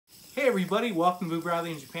Hey everybody, welcome to Boo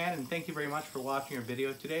Bradley in Japan, and thank you very much for watching our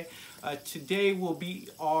video today. Today will be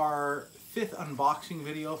our 5th unboxing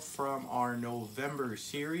video from our November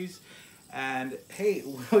series. And hey,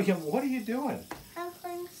 William, what are you doing? I'm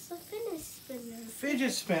playing the fidget spinners.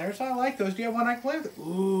 Fidget spinners, I like those. Do you have one I can play with?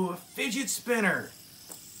 Ooh, a fidget spinner.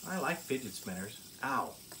 I like fidget spinners.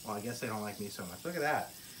 Ow. Well, I guess they don't like me so much. Look at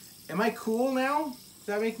that. Am I cool now? Does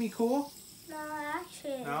that make me cool? No,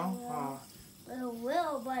 actually, No? Oh. It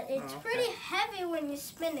will, but it's okay. pretty heavy when you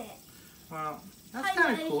spin it. Well, that's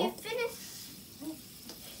kind of cool. If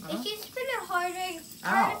you spin it harder, it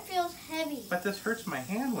kind of feels heavy. But this hurts my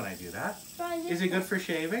hand when I do that. So Is it good for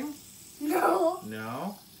shaving? No.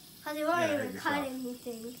 No? Because you won't even cut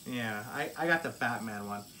anything. Yeah, I got the Batman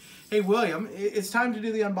one. Hey, William, it's time to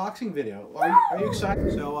do the unboxing video. Are you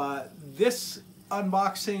excited? So, this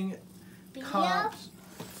unboxing comes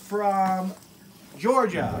from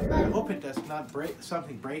Georgia. I hope it does not break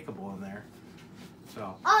something breakable in there.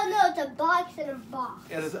 So. Oh no, it's a box in a box.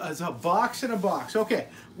 It's a box in a box. Okay.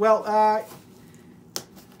 Well,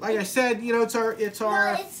 like I said, you know, it's our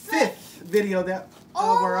 5th video that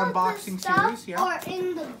of our unboxing series. Yeah. Are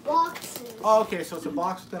in the boxes. Oh, okay. So it's a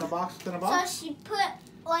box within a box within a box. So she put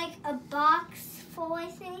like a box full, I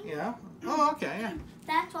think. Yeah. Oh, okay. Yeah.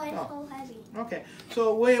 That's why it's so heavy. Okay,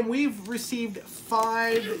 so William, we've received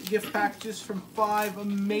 5 gift packages from 5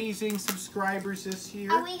 amazing subscribers this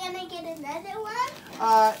year. Are we gonna get another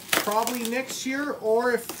one? Probably next year,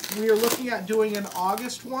 or if we are looking at doing an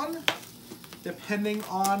August one, depending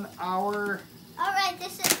on our... All right,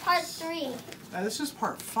 this is part 3. This is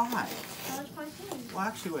part 5. That was part 3. Well,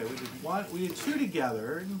 actually, wait, we did 2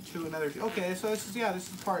 together, and 2 another. Okay, so this is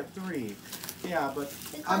part 3. Yeah, but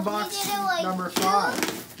unboxing number 5.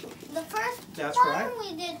 The first That's one right.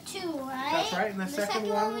 we did 2, right? That's right, and the second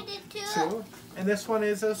one we did 2. And this one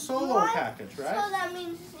is a solo package, right? So that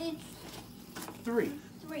means it's 3.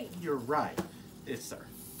 3. You're right. It's our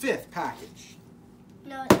 5th package.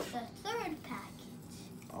 No, it's the 3rd package.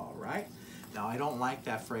 All right. Now, I don't like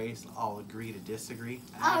that phrase, I'll agree to disagree.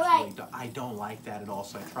 I don't like that at all,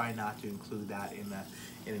 so I try not to include that in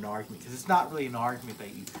an argument, because it's not really an argument that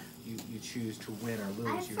you choose to win or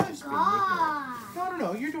lose. You're just being ignorant.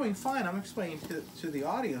 No, you're doing fine. I'm explaining to the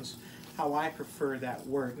audience how I prefer that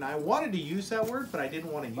word. And I wanted to use that word, but I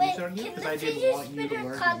didn't want to use it on you because I didn't want you to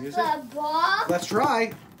learn to use it. Let's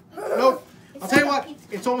try. Nope. I'll tell you what,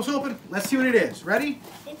 it's almost open. Let's see what it is. Ready?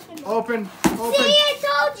 Open. See, I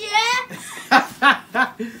told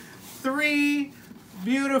you! 3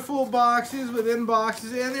 beautiful boxes within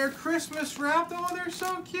boxes, and they're Christmas wrapped. Oh, they're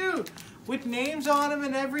so cute. With names on them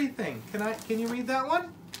and everything. Can you read that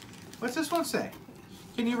one? What's this one say?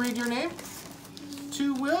 Can you read your name?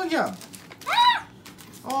 To William.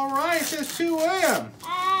 All right, it says to William.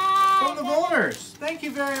 From the Volmers. Thank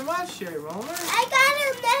you very much, Sherry Volmer. I got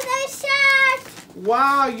another shirt.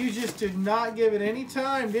 Wow, you just did not give it any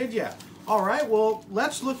time, did you? All right, well,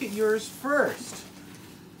 let's look at yours first.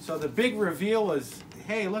 So the big reveal is,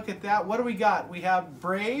 hey, look at that. What do we got? We have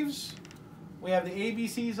Braves. We have the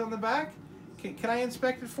ABCs on the back. Can I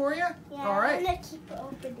inspect it for you? Yeah, all right. I'm going to keep it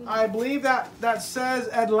open. I believe that says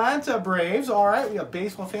Atlanta Braves. All right, we have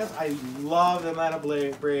baseball fans. I love the Atlanta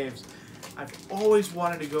Braves. I've always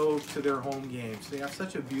wanted to go to their home games. They have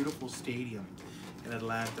such a beautiful stadium in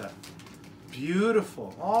Atlanta.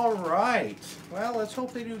 Beautiful. All right. Well, let's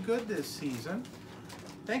hope they do good this season.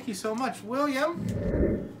 Thank you so much. William,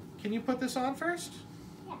 can you put this on first?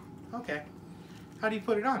 Yeah. Okay. How do you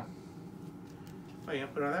put it on? Oh, you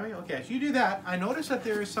gonna put it on that way? Okay, as you do that, I notice that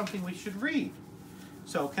there is something we should read.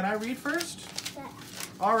 So, can I read first? Yeah.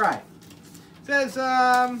 All right. It says,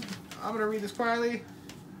 I'm going to read this quietly.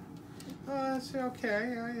 That's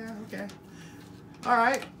okay. Yeah, okay. All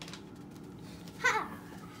right. Ha!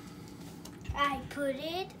 I put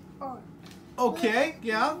it on. Okay,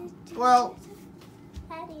 yeah. Well,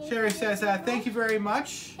 Sherry says, thank you very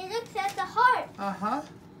much. It looks like a heart. Uh-huh.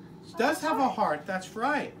 It does have a heart, that's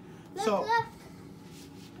right. Look.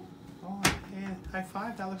 Oh, yeah, high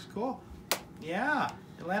five, that looks cool. Yeah,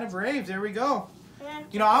 Atlanta Braves, there we go.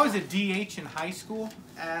 You know, I was a DH in high school,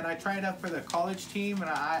 and I tried out for the college team, and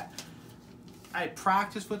I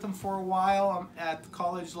practiced with them for a while at the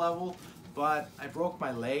college level, but I broke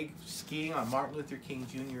my leg skiing on Martin Luther King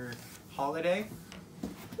Jr. holiday.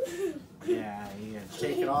 Yeah,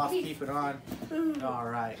 take it off, keep it on. All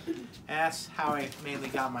right. That's how I mainly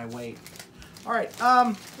got my weight. All right,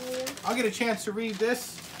 I'll get a chance to read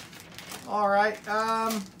this. All right,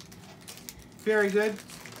 very good.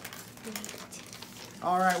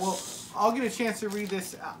 All right, well, I'll get a chance to read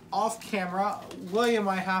this off camera. William,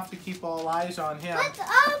 I have to keep all eyes on him. Let's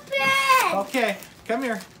open! Okay, come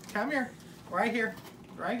here. Come here. Right here.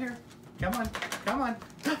 Right here. Come on. Come on.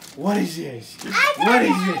 What is this? What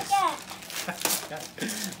is this?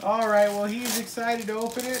 All right, well, he's excited to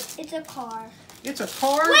open it. It's a car. It's a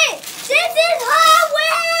car? Wait, this is Hot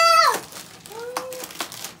Wheels!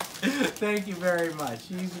 Thank you very much.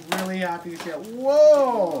 He's really happy to see it.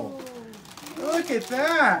 Whoa! Look at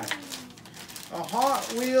that. A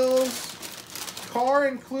Hot Wheels car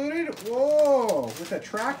included. Whoa! With a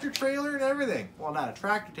tractor trailer and everything. Well, not a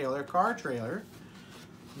tractor trailer, a car trailer.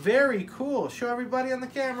 Very cool. Show everybody on the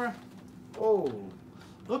camera. Oh,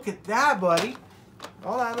 look at that, buddy.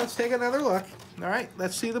 Hold on, let's take another look. All right,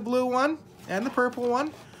 let's see the blue one and the purple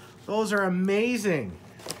one. Those are amazing.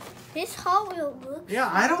 This Hot Wheel looks... Yeah,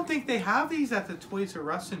 I don't think they have these at the Toys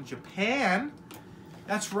R Us in Japan.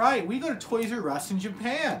 That's right, we go to Toys R Us in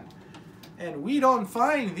Japan. And we don't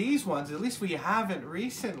find these ones, at least we haven't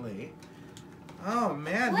recently. Oh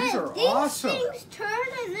man, these are awesome. These things turn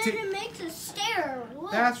and then it makes a stair.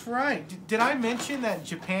 Look. That's right. Did I mention that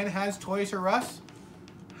Japan has Toys R Us?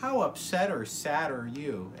 How upset or sad are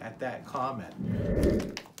you at that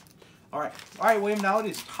comment? All right, William, now it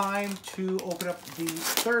is time to open up the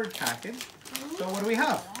third package. So what do we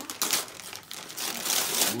have?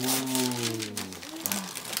 Ooh.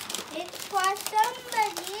 It's for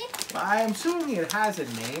somebody. I'm assuming it has a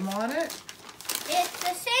name on it. It's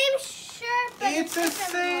the same shirt, but it's the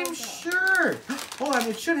same shirt. Hold on,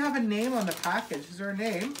 it should have a name on the package. Is there a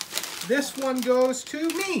name? This one goes to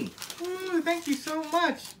me. Ooh, thank you so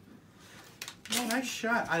much. Oh, nice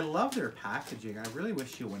shot. I love their packaging. I really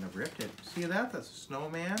wish you wouldn't have ripped it. See that? That's a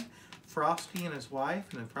snowman, Frosty and his wife,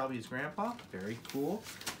 and then probably his grandpa. Very cool.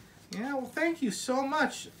 Yeah, well, thank you so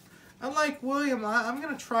much. Unlike William, I'm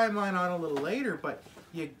going to try mine on a little later, but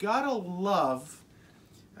you gotta love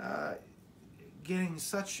getting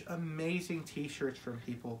such amazing t-shirts from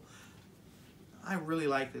people. I really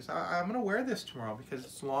like this. I'm going to wear this tomorrow because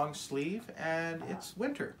it's long sleeve and it's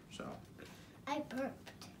winter. So. I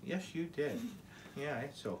burped. Yes, you did. Yeah,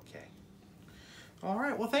 it's okay. All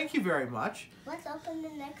right. Well, thank you very much. Let's open the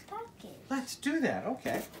next package. Let's do that.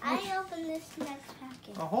 Okay. I open this next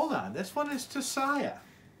package. Oh, hold on. This one is to Saya.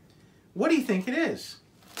 What do you think it is?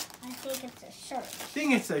 I think it's a shirt. You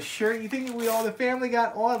think it's a shirt? You think we all, the family,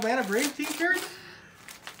 got all Atlanta Braves t-shirts?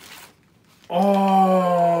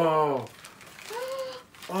 Oh.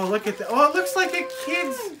 Oh, look at that. Oh, it looks like a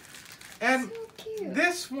kid's. And so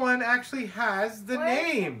this one actually has the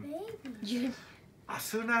name.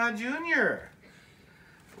 Asuna Jr.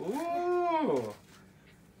 Ooh.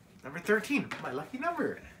 Number 13. My lucky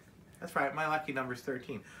number. That's right. My lucky number is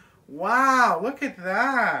 13. Wow. Look at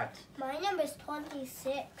that. My number is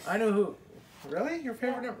 26. I know who. Really? Your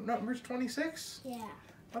favorite number is 26? Yeah.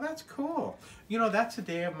 Well, that's cool. You know, that's the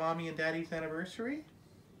day of Mommy and Daddy's anniversary.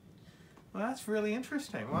 Well, that's really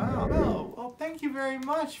interesting. Wow. Well, thank you very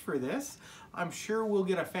much for this. I'm sure we'll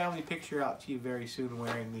get a family picture out to you very soon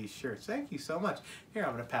wearing these shirts. Thank you so much. Here,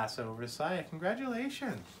 I'm going to pass it over to Saya.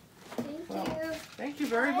 Congratulations. Thank you. Thank you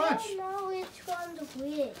very much. I don't know which one's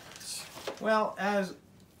which. Well, as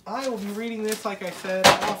I will be reading this, like I said,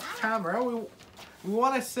 off camera, we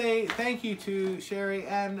want to say thank you to Sherry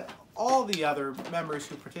and all the other members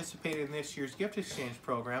who participated in this year's gift exchange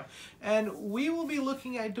program. And we will be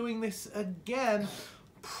looking at doing this again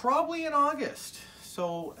probably in August.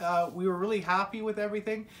 So we were really happy with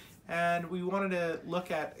everything, and we wanted to look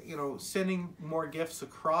at, you know, sending more gifts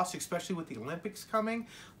across, especially with the Olympics coming.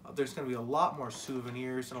 There's going to be a lot more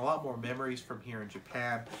souvenirs and a lot more memories from here in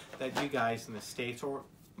Japan that you guys in the States, or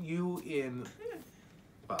you in,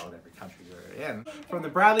 well, whatever country you're in. From the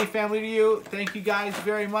Bradley family to you, thank you guys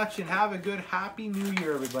very much, and have a good, happy New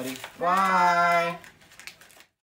Year, everybody. Bye.